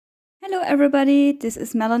Hello everybody, this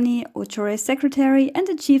is Melanie, Ochore's secretary and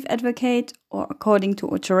the chief advocate, or according to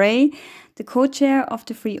Ochore, the co-chair of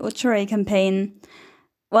the Free Ochore campaign.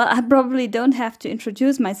 Well, I probably don't have to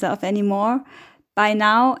introduce myself anymore. By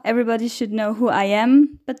now, everybody should know who I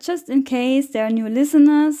am, but just in case there are new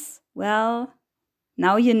listeners, well,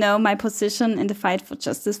 now you know my position in the fight for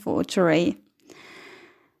justice for Ochore.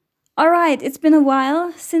 Alright, it's been a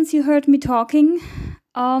while since you heard me talking.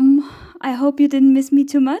 I hope you didn't miss me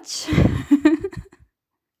too much.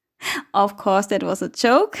 Of course, that was a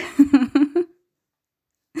joke.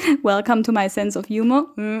 Welcome to my sense of humor.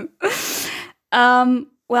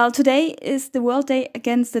 Well, today is the World Day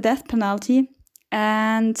Against the Death Penalty,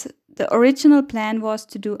 and the original plan was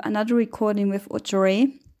to do another recording with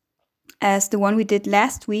Ochore, as the one we did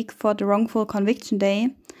last week for the Wrongful Conviction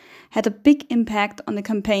Day had a big impact on the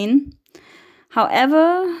campaign.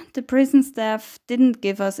 However, the prison staff didn't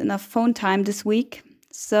give us enough phone time this week,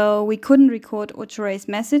 so we couldn't record Ochore's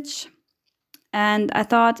message. And I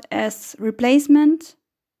thought, as replacement,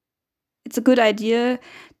 it's a good idea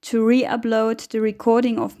to re-upload the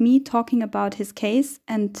recording of me talking about his case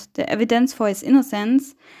and the evidence for his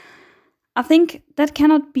innocence. I think that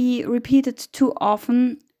cannot be repeated too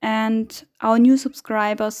often, and our new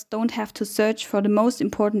subscribers don't have to search for the most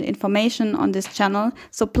important information on this channel,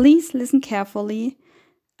 so please listen carefully.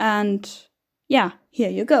 And yeah, here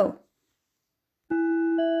you go.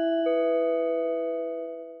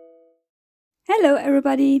 Hello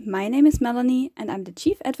everybody, my name is Melanie and I'm the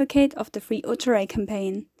chief advocate of the Free Ochore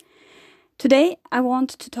campaign. Today I want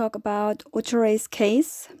to talk about Ochore's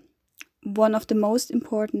case, one of the most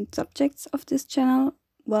important subjects of this channel.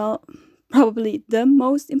 Well, probably the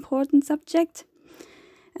most important subject,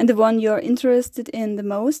 and the one you're interested in the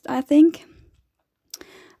most, I think.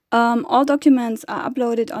 All documents are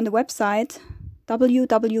uploaded on the website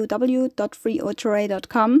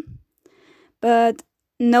www.freeochore.com, but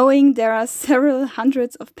knowing there are several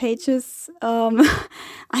hundreds of pages,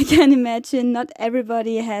 I can imagine not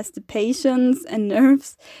everybody has the patience and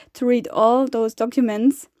nerves to read all those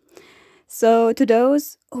documents. So to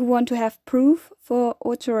those who want to have proof for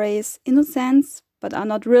Ochore's innocence but are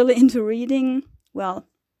not really into reading, well,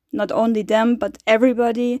 not only them but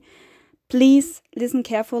everybody, please listen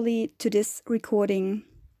carefully to this recording.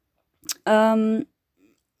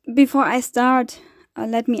 Before I start,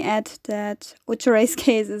 let me add that Ochore's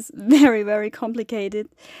case is very, very complicated,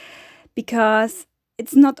 because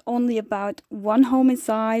it's not only about one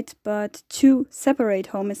homicide but two separate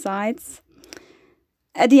homicides.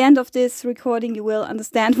 At the end of this recording, you will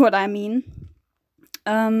understand what I mean.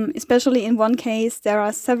 Especially in one case, there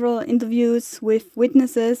are several interviews with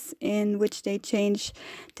witnesses in which they change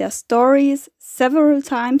their stories several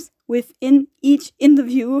times within each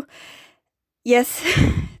interview. Yes,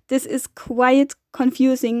 this is quite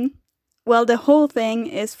confusing. Well, the whole thing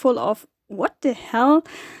is full of what the hell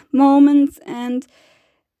moments, and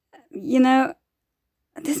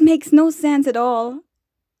this makes no sense at all.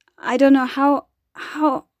 I don't know how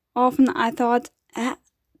often I thought,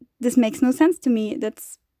 this makes no sense to me.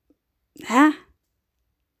 That's,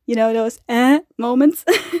 those moments.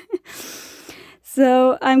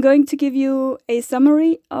 So I'm going to give you a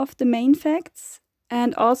summary of the main facts,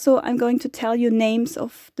 and also I'm going to tell you names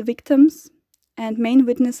of the victims and main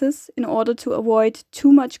witnesses in order to avoid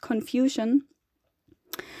too much confusion.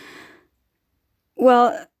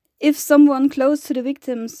 Well, if someone close to the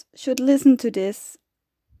victims should listen to this,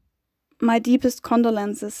 my deepest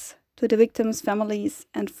condolences to the victims' families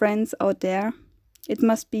and friends out there. It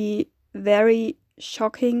must be very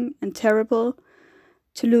shocking and terrible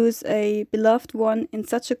to lose a beloved one in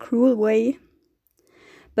such a cruel way.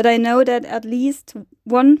 But I know that at least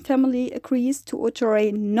one family agrees to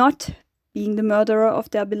Ochore not being the murderer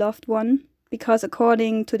of their beloved one, because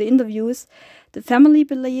according to the interviews, the family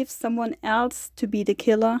believes someone else to be the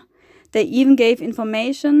killer. They even gave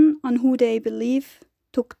information on who they believe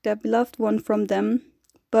took their beloved one from them,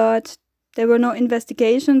 but there were no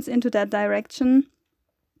investigations into that direction.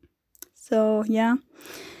 So yeah,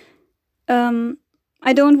 I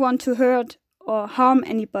don't want to hurt or harm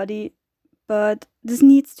anybody, but this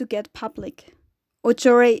needs to get public.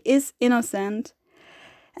 Ochore is innocent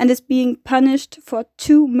and is being punished for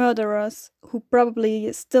two murderers who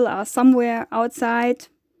probably still are somewhere outside,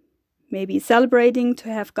 maybe celebrating to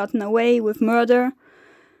have gotten away with murder.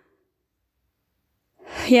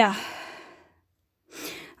 Yeah.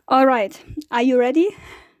 All right. Are you ready?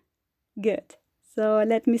 Good. So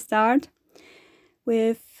let me start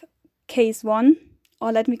with case 1,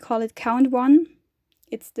 or let me call it count 1.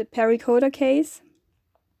 It's the Perry Coder case,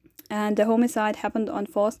 and the homicide happened on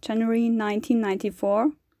 4th January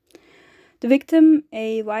 1994. The victim,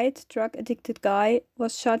 a white drug-addicted guy,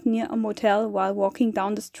 was shot near a motel while walking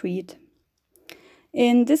down the street.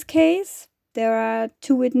 In this case, there are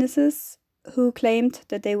two witnesses who claimed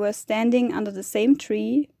that they were standing under the same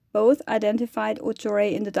tree. Both identified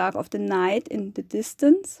Ocho-Ray in the dark of the night in the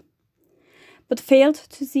distance, but failed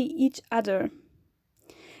to see each other.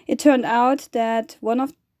 It turned out that one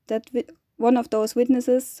of those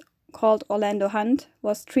witnesses, called Orlando Hunt,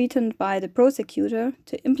 was threatened by the prosecutor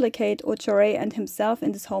to implicate Ocho-Ray and himself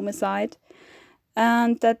in this homicide,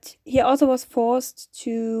 and that he also was forced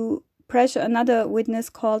to pressure another witness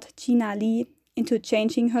called Gina Lee into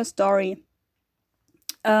changing her story.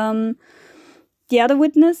 The other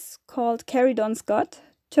witness, called Carrie Dawn Scott,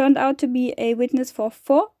 turned out to be a witness for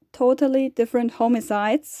 4 totally different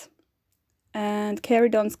homicides. And Carrie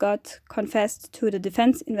Dawn Scott confessed to the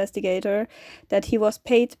defense investigator that he was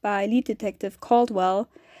paid by lead detective Caldwell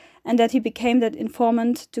and that he became that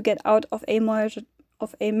informant to get out of a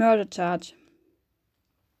murder charge.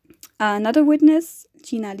 Another witness,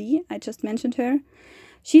 Gina Lee, I just mentioned her,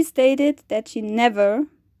 she stated that she never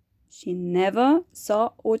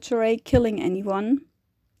saw Ocho-Ray killing anyone.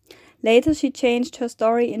 Later, she changed her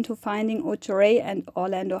story into finding Ocho-Ray and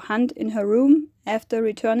Orlando Hunt in her room after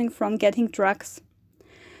returning from getting drugs.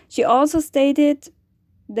 She also stated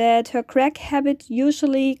that her crack habit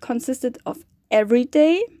usually consisted of every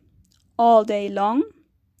day, all day long,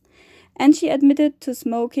 and she admitted to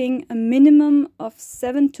smoking a minimum of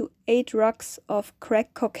 7 to 8 rocks of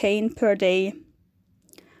crack cocaine per day.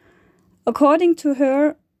 According to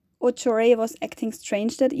her, Ocho-Ray was acting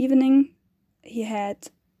strange that evening. He had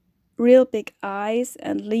real big eyes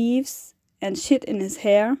and leaves and shit in his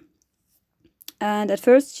hair. And at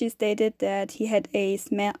first she stated that he had a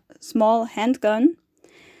small handgun,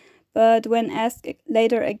 but when asked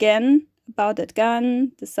later again about that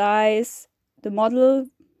gun, the size, the model,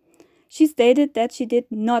 she stated that she did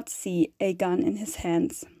not see a gun in his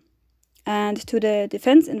hands. And to the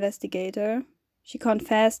defense investigator, she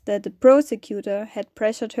confessed that the prosecutor had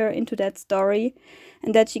pressured her into that story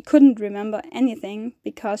and that she couldn't remember anything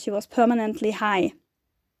because she was permanently high.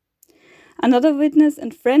 Another witness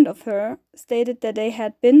and friend of her stated that they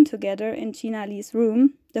had been together in Gina Lee's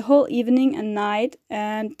room the whole evening and night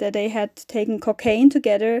and that they had taken cocaine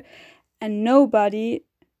together and nobody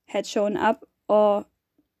had shown up or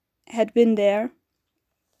had been there.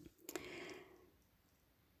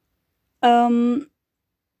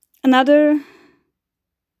 Another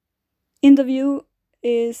interview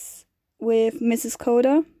is with Mrs.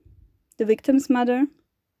 Coder, the victim's mother.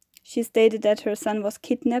 She stated that her son was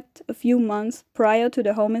kidnapped a few months prior to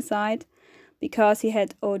the homicide because he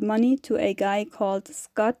had owed money to a guy called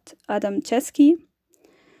Scott Adamczewski,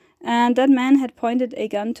 and that man had pointed a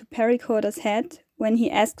gun to Perry Coder's head when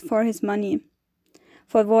he asked for his money.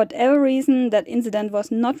 For whatever reason, that incident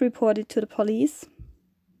was not reported to the police.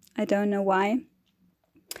 I don't know why.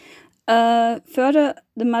 Further,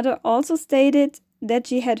 the mother also stated that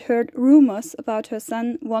she had heard rumors about her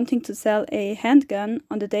son wanting to sell a handgun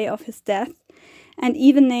on the day of his death, and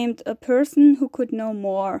even named a person who could know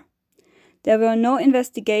more. There were no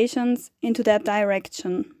investigations into that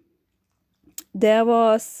direction. There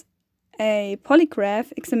was a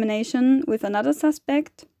polygraph examination with another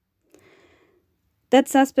suspect. That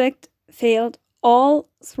suspect failed all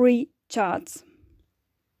 3 charts.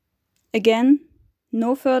 Again,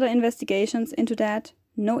 no further investigations into that,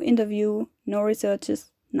 no interview, no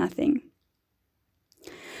researches, nothing.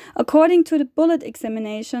 According to the bullet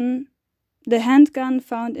examination, the handgun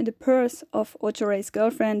found in the purse of Ocho-Ray's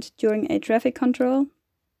girlfriend during a traffic control,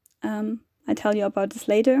 I tell you about this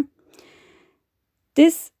later,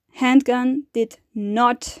 this handgun did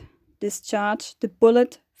not discharge the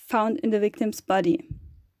bullet found in the victim's body.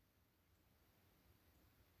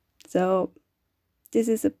 So this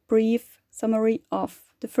is a brief summary of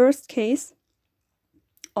the first case,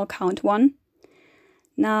 or count 1.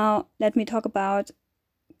 Now let me talk about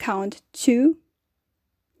count 2.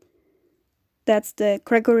 That's the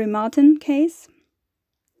Gregory Martin case.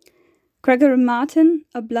 Gregory Martin,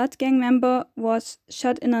 a blood gang member, was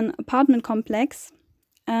shot in an apartment complex,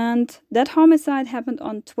 and that homicide happened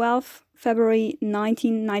on 12 February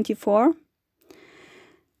 1994.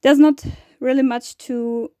 There's not really much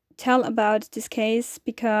to tell about this case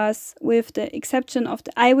because, with the exception of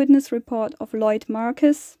the eyewitness report of Lloyd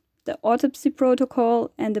Marcus, the autopsy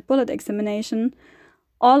protocol and the bullet examination,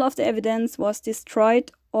 all of the evidence was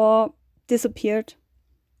destroyed or disappeared.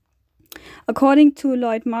 According to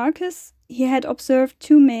Lloyd Marcus, he had observed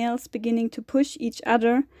 2 males beginning to push each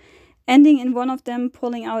other, ending in one of them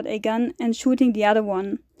pulling out a gun and shooting the other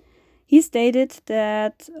one. He stated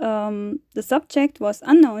that the subject was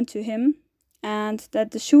unknown to him and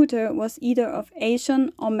that the shooter was either of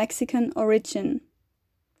Asian or Mexican origin.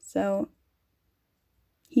 So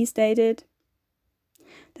he stated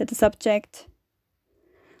that the subject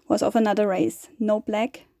was of another race, no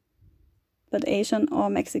black, but Asian or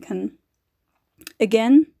Mexican.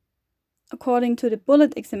 Again, according to the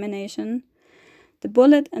bullet examination, the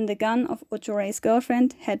bullet and the gun of Ochore's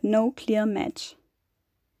girlfriend had no clear match.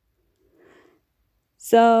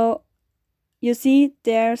 So you see,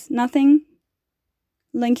 there's nothing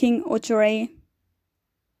linking Ochore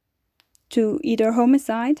to either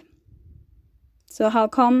homicide. So how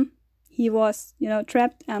come he was,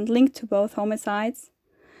 trapped and linked to both homicides?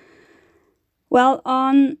 Well,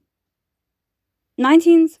 on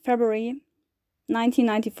 19th February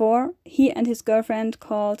 1994, he and his girlfriend,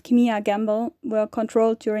 called Kimia Gamble, were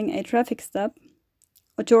controlled during a traffic stop.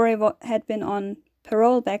 Ochore had been on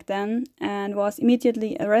parole back then and was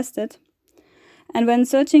immediately arrested. And when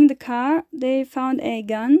searching the car, they found a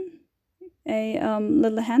gun, a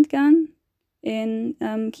little handgun, in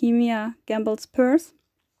Kimia Gamble's purse.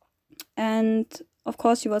 And of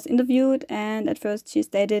course she was interviewed, and at first she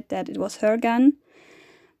stated that it was her gun,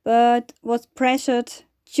 but was pressured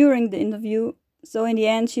during the interview. So in the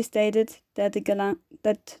end she stated that the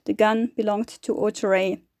gun belonged to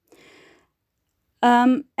Ochore.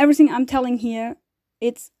 Everything I'm telling here,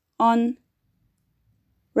 it's on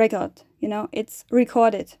record, it's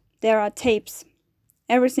recorded. There are tapes.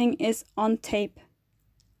 Everything is on tape.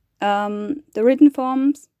 The written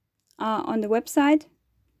forms are on the website.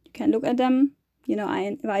 You can look at them. I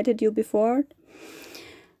invited you before.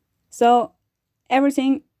 So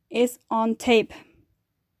everything is on tape.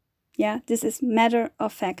 Yeah, this is matter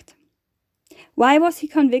of fact. Why was he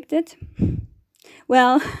convicted?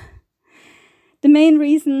 Well, the main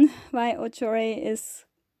reason why Ochore is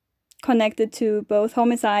connected to both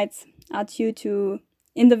homicides are due to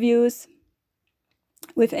interviews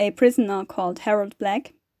with a prisoner called Harold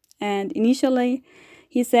Black. And initially,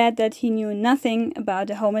 he said that he knew nothing about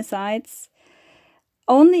the homicides.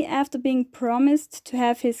 Only after being promised to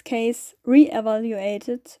have his case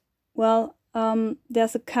re-evaluated,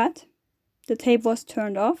 there's a cut. The tape was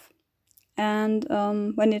turned off. And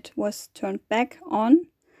when it was turned back on,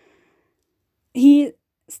 he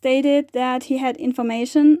stated that he had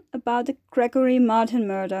information about the Gregory Martin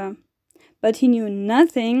murder, but he knew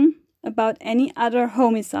nothing about any other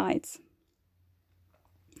homicides.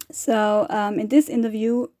 So in this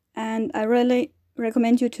interview, and I really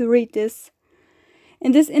recommend you to read this,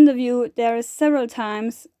 in this interview there is several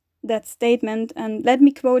times that statement, and let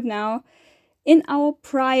me quote now, "In our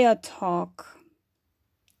prior talk,"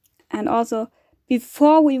 and also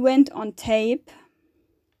before we went on tape,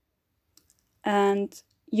 and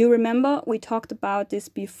you remember we talked about this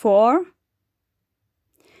before.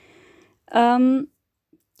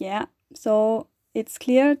 So it's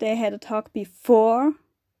clear they had a talk before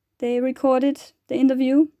they recorded the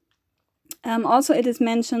interview. Also, it is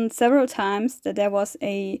mentioned several times that there was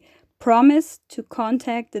a promise to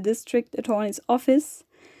contact the district attorney's office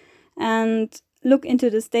and look into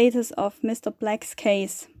the status of Mr. Black's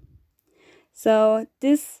case. So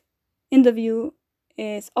this interview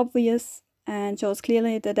is obvious and shows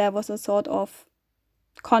clearly that there was a sort of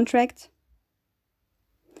contract.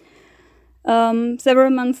 Several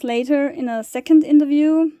months later, in a second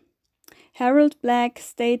interview, Harold Black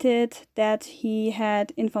stated that he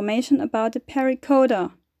had information about the Perry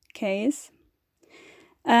Coda case,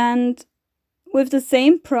 and with the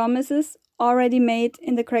same promises already made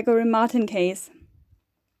in the Gregory Martin case.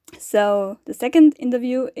 So the second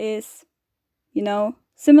interview is,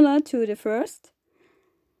 similar to the first,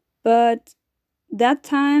 but that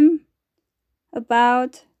time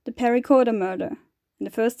about the Perry Coda murder, and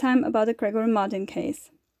the first time about the Gregory Martin case.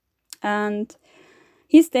 And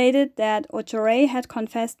he stated that Ochore had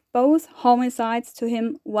confessed both homicides to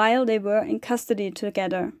him while they were in custody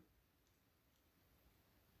together.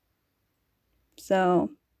 So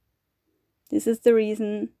this is the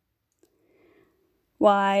reason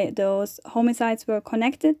why those homicides were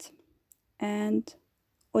connected, and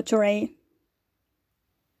Ochore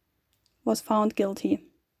was found guilty.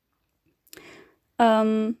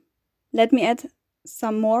 Let me add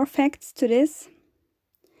some more facts to this.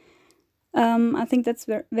 I think that's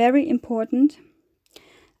very important.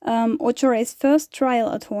 Ochore's first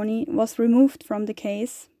trial attorney was removed from the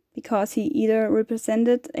case because he either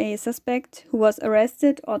represented a suspect who was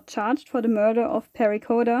arrested or charged for the murder of Perry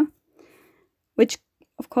Coda, which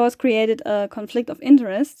of course created a conflict of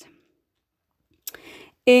interest.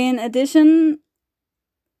 In addition,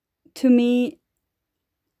 to me,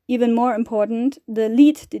 even more important, the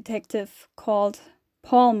lead detective called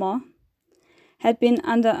Palmer had been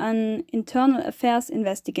under an internal affairs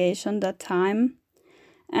investigation that time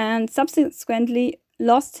and subsequently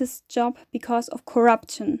lost his job because of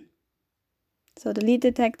corruption. So the lead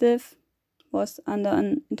detective was under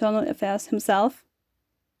an internal affairs himself,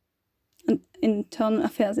 an internal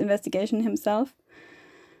affairs investigation himself.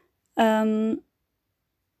 No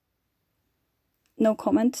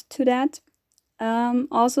comment to that.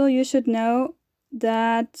 Also, you should know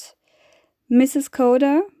that Mrs.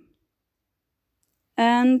 Coder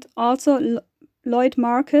and also Lloyd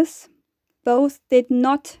Marcus both did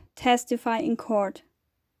not testify in court.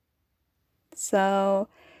 So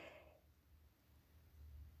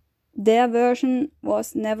their version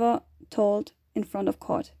was never told in front of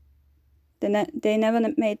court. They never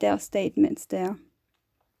made their statements there.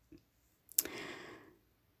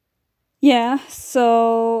 Yeah,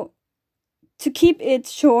 so to keep it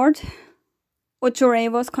short,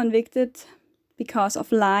 Auturay was convicted because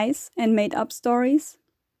of lies and made-up stories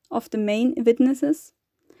of the main witnesses,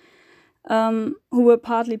 who were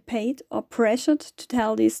partly paid or pressured to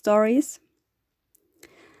tell these stories.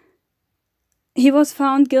 He was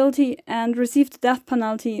found guilty and received the death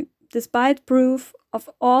penalty despite proof of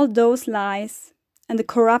all those lies and the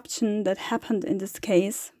corruption that happened in this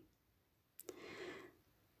case.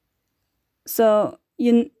 So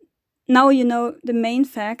now you know the main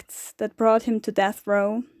facts that brought him to death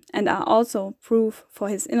row and are also proof for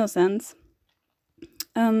his innocence.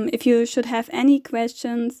 If you should have any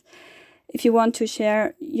questions, if you want to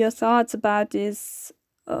share your thoughts about this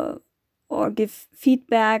or give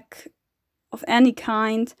feedback of any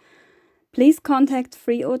kind, please contact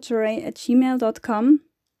freeauturay@gmail.com.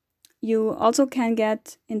 You also can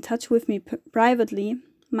get in touch with me privately.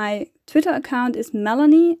 My Twitter account is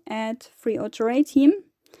Melanie @freeauturayteam.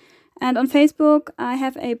 And on Facebook, I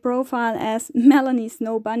have a profile as Melanie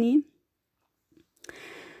Snow Bunny.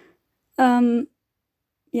 You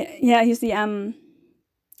see, I'm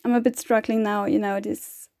a bit struggling now. You know,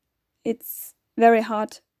 it's very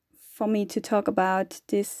hard for me to talk about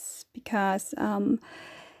this because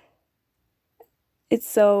it's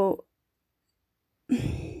so.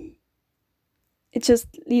 It just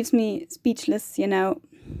leaves me speechless, you know.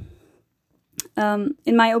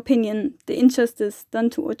 In my opinion, the injustice done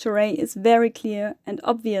to Auturay is very clear and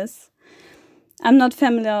obvious. I'm not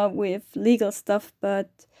familiar with legal stuff,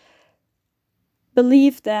 but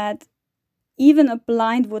believe that even a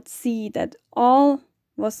blind would see that all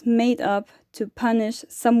was made up to punish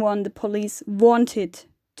someone the police wanted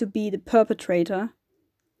to be the perpetrator.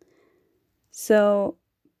 So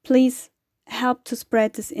please help to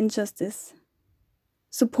spread this injustice.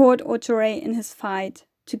 Support Auturay in his fight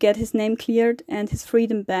to get his name cleared and his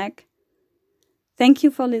freedom back. Thank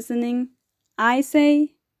you for listening. I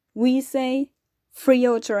say, we say, free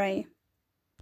Auturay.